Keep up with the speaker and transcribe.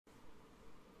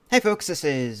Hey folks, this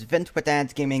is Vint with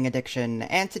Dad's Gaming Addiction,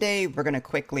 and today we're going to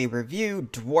quickly review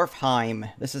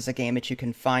DwarfHeim. This is a game that you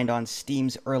can find on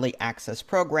Steam's Early Access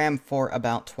program for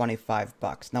about 25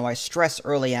 bucks. Now I stress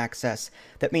early access,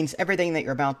 that means everything that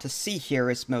you're about to see here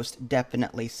is most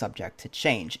definitely subject to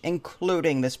change,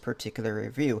 including this particular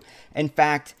review. In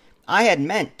fact, I had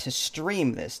meant to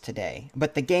stream this today,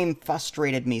 but the game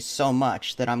frustrated me so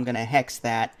much that I'm going to hex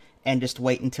that and just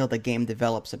wait until the game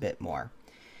develops a bit more.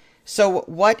 So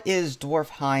what is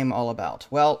DwarfHeim all about?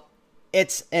 Well,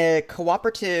 it's a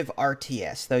cooperative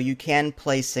RTS, though you can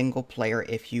play single player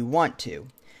if you want to.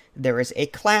 There is a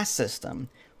class system.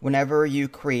 Whenever you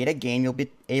create a game, you'll be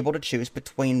able to choose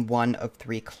between one of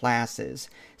three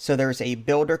classes. So there's a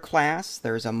builder class,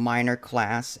 there's a miner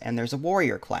class, and there's a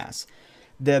warrior class.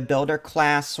 The builder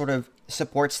class sort of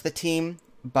supports the team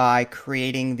by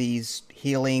creating these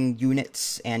healing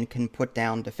units and can put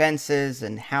down defenses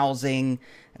and housing.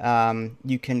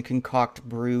 You can concoct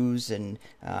brews and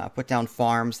put down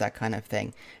farms, that kind of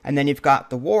thing. And then you've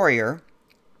got the warrior,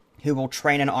 who will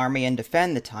train an army and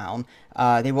defend the town.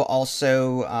 They will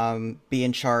also be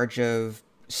in charge of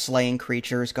slaying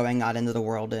creatures, going out into the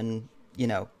world and,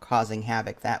 causing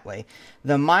havoc that way.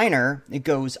 The miner, it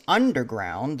goes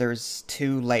underground. There's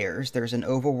two layers. There's an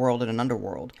overworld and an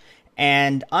underworld.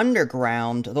 And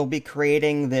underground, they'll be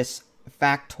creating this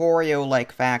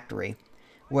Factorio-like factory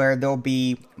where they'll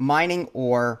be mining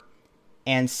ore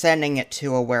and sending it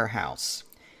to a warehouse.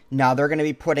 Now, they're going to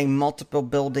be putting multiple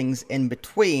buildings in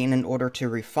between in order to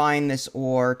refine this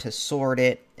ore, to sort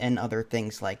it, and other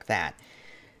things like that.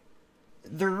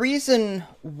 The reason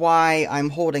why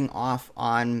I'm holding off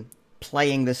on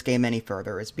playing this game any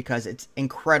further is because it's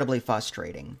incredibly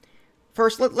frustrating.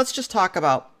 First, let's just talk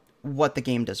about what the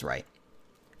game does right.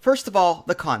 First of all,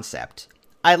 the concept.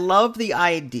 I love the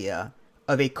idea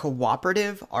of a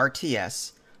cooperative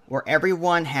RTS where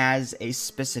everyone has a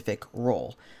specific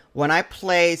role. When I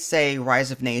play, say,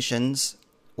 Rise of Nations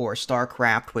or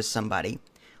StarCraft with somebody,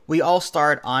 we all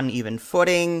start on even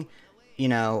footing.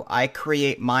 I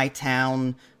create my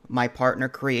town, my partner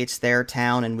creates their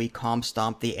town, and we comp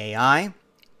stomp the AI.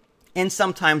 And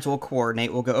sometimes we'll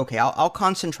coordinate. We'll go, okay, I'll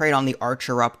concentrate on the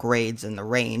archer upgrades and the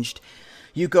ranged.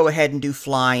 You go ahead and do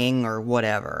flying or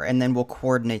whatever, and then we'll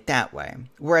coordinate that way.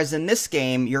 Whereas in this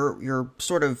game, you're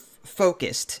sort of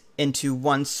focused into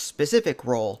one specific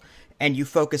role, and you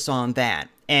focus on that.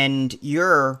 And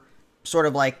you're sort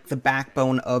of like the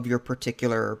backbone of your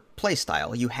particular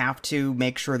playstyle. You have to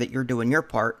make sure that you're doing your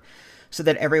part so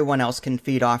that everyone else can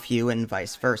feed off you and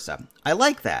vice versa. I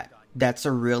like that. That's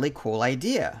a really cool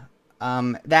idea.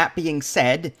 That being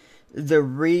said, the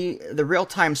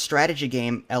real-time strategy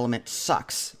game element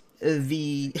sucks.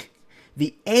 The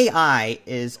AI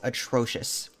is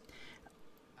atrocious.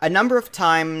 A number of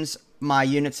times, my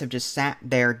units have just sat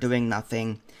there doing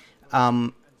nothing.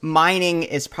 Mining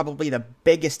is probably the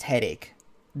biggest headache.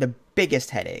 The biggest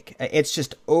headache. It's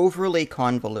just overly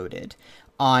convoluted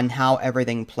on how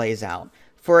everything plays out.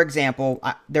 For example,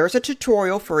 there's a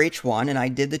tutorial for each one, and I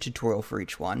did the tutorial for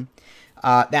each one.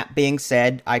 That being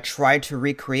said, I tried to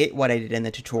recreate what I did in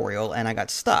the tutorial, and I got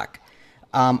stuck.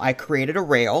 I created a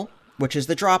rail, which is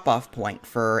the drop-off point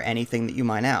for anything that you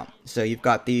mine out. So you've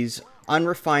got these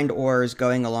unrefined ores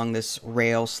going along this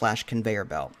rail/conveyor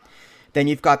belt. Then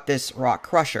you've got this rock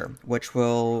crusher, which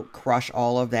will crush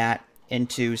all of that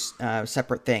into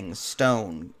separate things.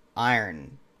 Stone,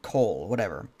 iron, coal,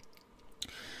 whatever.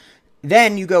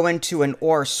 Then you go into an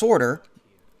ore sorter,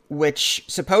 which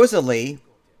supposedly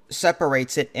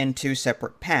separates it into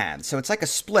separate paths. So it's like a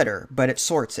splitter, but it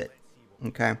sorts it.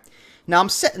 Okay. Now I'm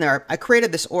sitting there. I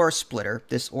created this ore splitter,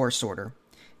 this ore sorter,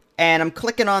 and I'm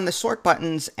clicking on the sort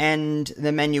buttons, and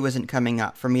the menu isn't coming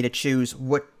up for me to choose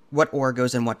what ore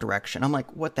goes in what direction. I'm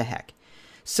like, what the heck?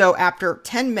 So after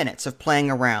 10 minutes of playing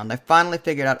around, I finally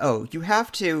figured out, oh, you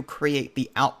have to create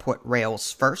the output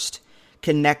rails first,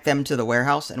 connect them to the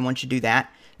warehouse, and once you do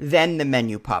that, then the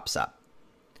menu pops up.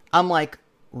 I'm like,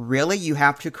 really? You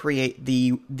have to create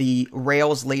the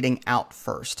rails leading out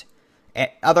first.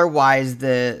 Otherwise,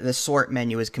 the sort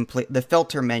menu is complete. The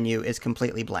filter menu is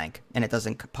completely blank, and it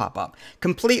doesn't pop up.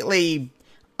 Completely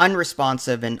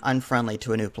unresponsive and unfriendly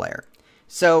to a new player.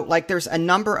 So, there's a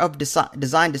number of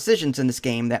design decisions in this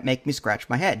game that make me scratch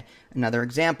my head. Another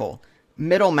example.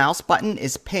 Middle mouse button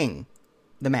is ping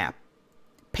the map.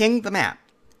 Ping the map.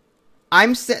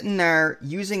 I'm sitting there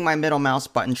using my middle mouse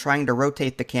button trying to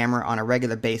rotate the camera on a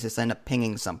regular basis and end up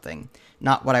pinging something.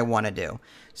 Not what I want to do.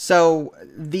 So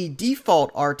the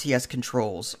default RTS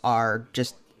controls are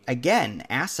just, again,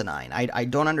 asinine. I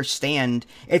don't understand.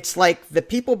 It's like the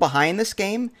people behind this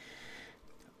game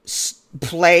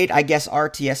played, I guess,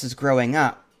 RTSs growing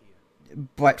up,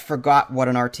 but forgot what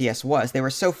an RTS was. They were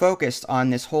so focused on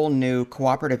this whole new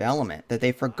cooperative element that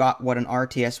they forgot what an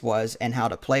RTS was and how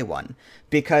to play one.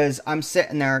 Because I'm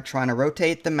sitting there trying to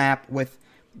rotate the map with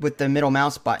the middle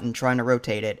mouse button, trying to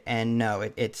rotate it, and no,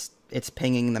 it's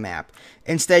pinging the map.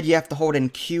 Instead, you have to hold in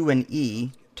Q and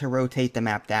E to rotate the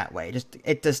map that way.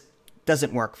 It just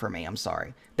doesn't work for me. I'm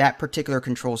sorry. That particular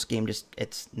control scheme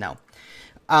it's no.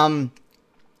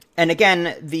 And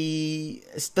again, the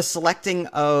selecting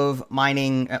of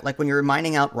mining, like when you're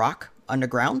mining out rock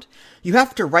underground, you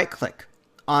have to right-click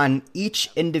on each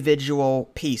individual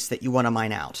piece that you want to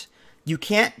mine out. You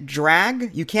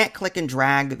can't click and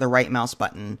drag the right mouse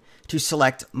button to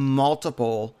select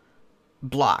multiple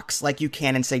blocks like you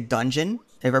can in, say, Dungeon.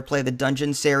 Ever play the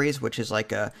Dungeon series, which is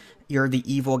like you're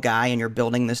the evil guy and you're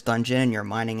building this dungeon and you're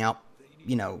mining out,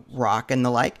 rock and the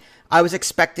like. I was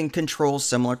expecting controls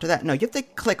similar to that. No, you have to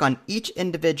click on each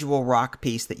individual rock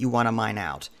piece that you want to mine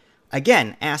out.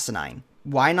 Again, asinine.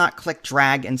 Why not click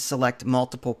drag and select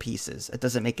multiple pieces? It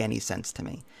doesn't make any sense to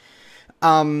me.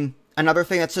 Another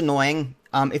thing that's annoying,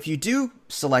 if you do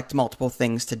select multiple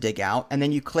things to dig out, and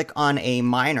then you click on a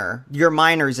miner, your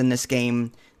miners in this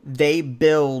game, they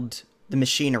build the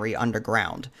machinery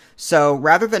underground. So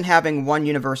rather than having one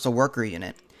universal worker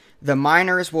unit, the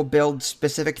miners will build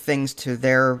specific things to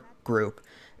their group.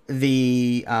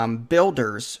 The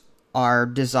builders are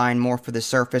designed more for the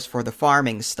surface, for the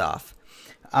farming stuff.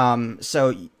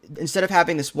 So instead of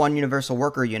having this one universal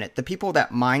worker unit, the people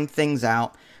that mine things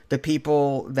out, the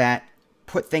people that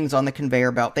put things on the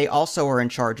conveyor belt, they also are in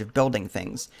charge of building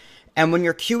things. And when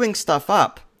you're queuing stuff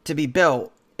up to be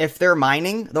built, if they're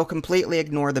mining, they'll completely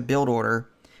ignore the build order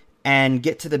and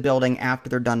get to the building after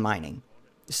they're done mining.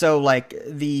 So, like,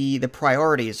 the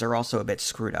priorities are also a bit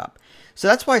screwed up. So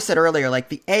that's why I said earlier, like,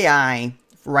 the AI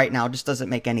right now just doesn't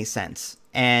make any sense.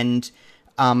 And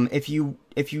if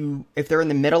they're in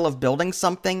the middle of building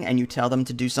something and you tell them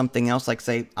to do something else, like,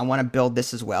 say, I want to build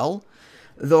this as well,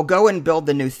 they'll go and build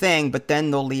the new thing, but then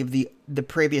they'll leave the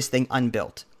previous thing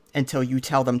unbuilt until you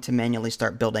tell them to manually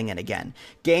start building it again.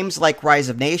 Games like Rise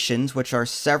of Nations, which are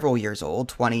several years old,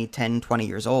 20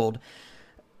 years old,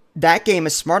 that game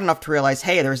is smart enough to realize,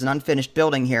 hey, there's an unfinished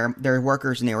building here. There are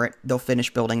workers near it. They'll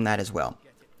finish building that as well.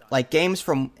 Like, games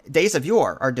from days of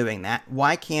yore are doing that.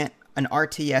 Why can't an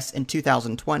RTS in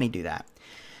 2020 do that?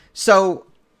 So,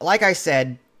 like I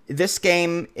said, this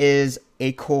game is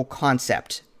a cool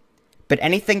concept. But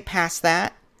anything past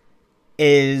that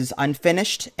is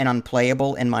unfinished and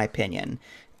unplayable, in my opinion.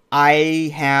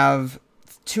 I have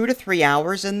 2 to 3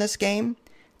 hours in this game,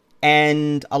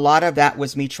 and a lot of that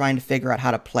was me trying to figure out how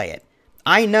to play it.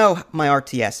 I know my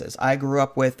RTSs. I grew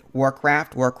up with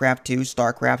Warcraft, Warcraft 2,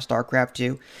 StarCraft, StarCraft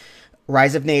 2,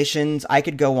 Rise of Nations. I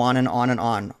could go on and on and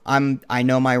on. I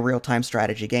know my real-time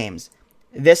strategy games.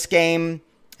 This game,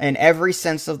 in every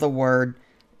sense of the word,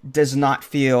 does not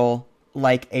feel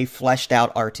like a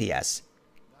fleshed-out RTS.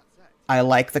 I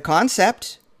like the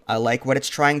concept. I like what it's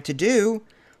trying to do,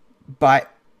 but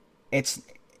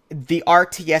the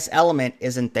RTS element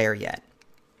isn't there yet.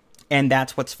 And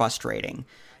that's what's frustrating.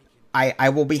 I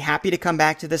will be happy to come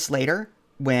back to this later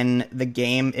when the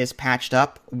game is patched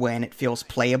up, when it feels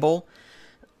playable.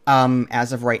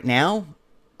 As of right now,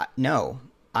 no,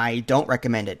 I don't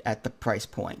recommend it at the price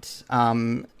point.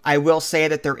 I will say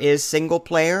that there is single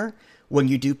player. When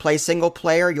you do play single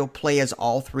player, you'll play as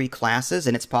all 3 classes,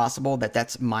 and it's possible that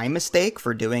that's my mistake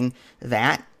for doing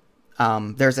that.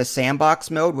 There's a sandbox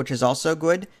mode, which is also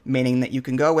good, meaning that you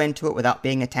can go into it without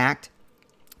being attacked.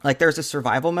 Like, there's a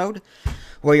survival mode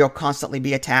where you'll constantly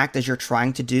be attacked as you're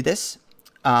trying to do this.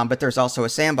 But there's also a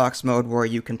sandbox mode where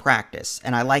you can practice,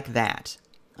 and I like that.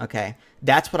 Okay?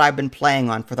 That's what I've been playing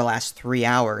on for the last 3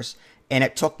 hours, and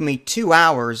it took me 2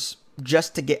 hours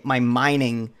just to get my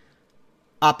mining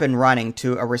up and running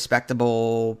to a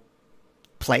respectable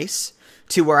place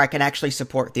to where I can actually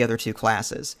support the other 2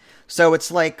 classes. So it's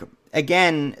like,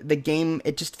 again, the game,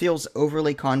 it just feels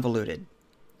overly convoluted.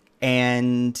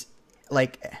 And,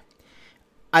 like,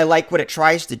 I like what it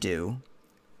tries to do,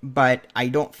 but I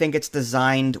don't think it's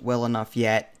designed well enough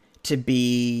yet to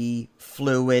be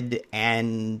fluid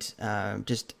and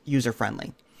just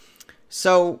user-friendly.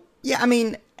 So, yeah, I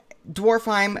mean,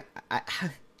 DwarfHeim,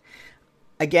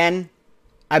 again,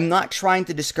 I'm not trying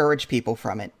to discourage people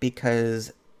from it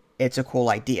because it's a cool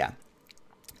idea.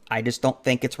 I just don't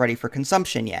think it's ready for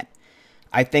consumption yet.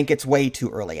 I think it's way too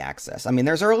early access. I mean,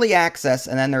 there's early access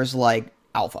and then there's, like,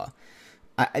 alpha.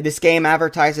 This game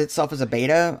advertises itself as a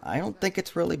beta. I don't think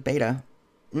it's really beta.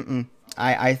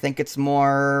 I think it's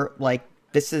more like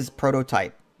this is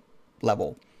prototype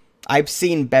level. I've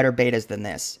seen better betas than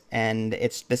this, and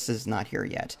this is not here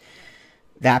yet.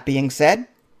 That being said,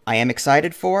 I am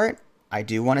excited for it. I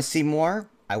do want to see more.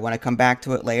 I want to come back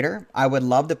to it later. I would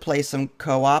love to play some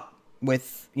co-op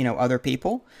with, other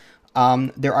people.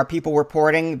 There are people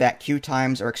reporting that queue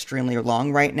times are extremely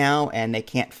long right now, and they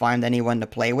can't find anyone to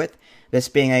play with. This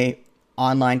being a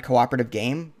online cooperative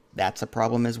game, that's a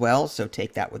problem as well, so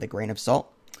take that with a grain of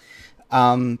salt.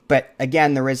 But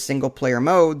again, there is single-player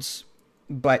modes,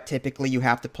 but typically you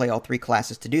have to play all 3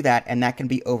 classes to do that, and that can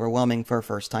be overwhelming for a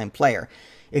first-time player.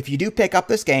 If you do pick up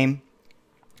this game,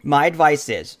 my advice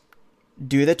is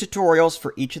do the tutorials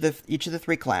for each of the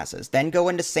 3 classes, then go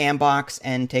into Sandbox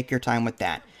and take your time with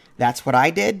that. That's what I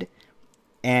did,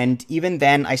 and even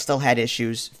then I still had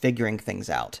issues figuring things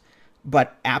out.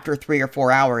 But after 3 or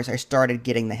 4 hours, I started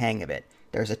getting the hang of it.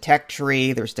 There's a tech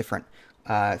tree, there's different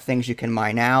things you can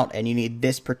mine out, and you need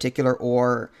this particular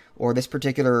ore or this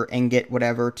particular ingot,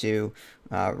 whatever, to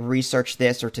research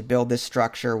this or to build this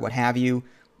structure, what have you.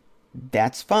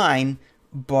 That's fine,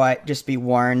 but just be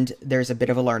warned, there's a bit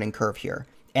of a learning curve here,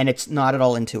 and it's not at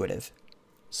all intuitive.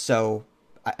 So,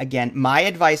 again, my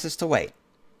advice is to wait.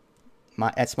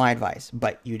 That's my advice,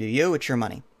 but you do you, it's your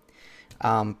money.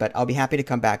 But I'll be happy to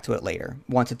come back to it later,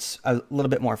 once it's a little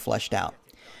bit more fleshed out.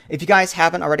 If you guys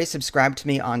haven't already, subscribed to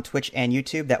me on Twitch and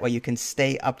YouTube, that way you can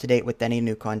stay up to date with any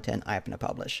new content I happen to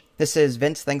publish. This is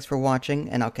Vince, thanks for watching,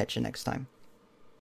 and I'll catch you next time.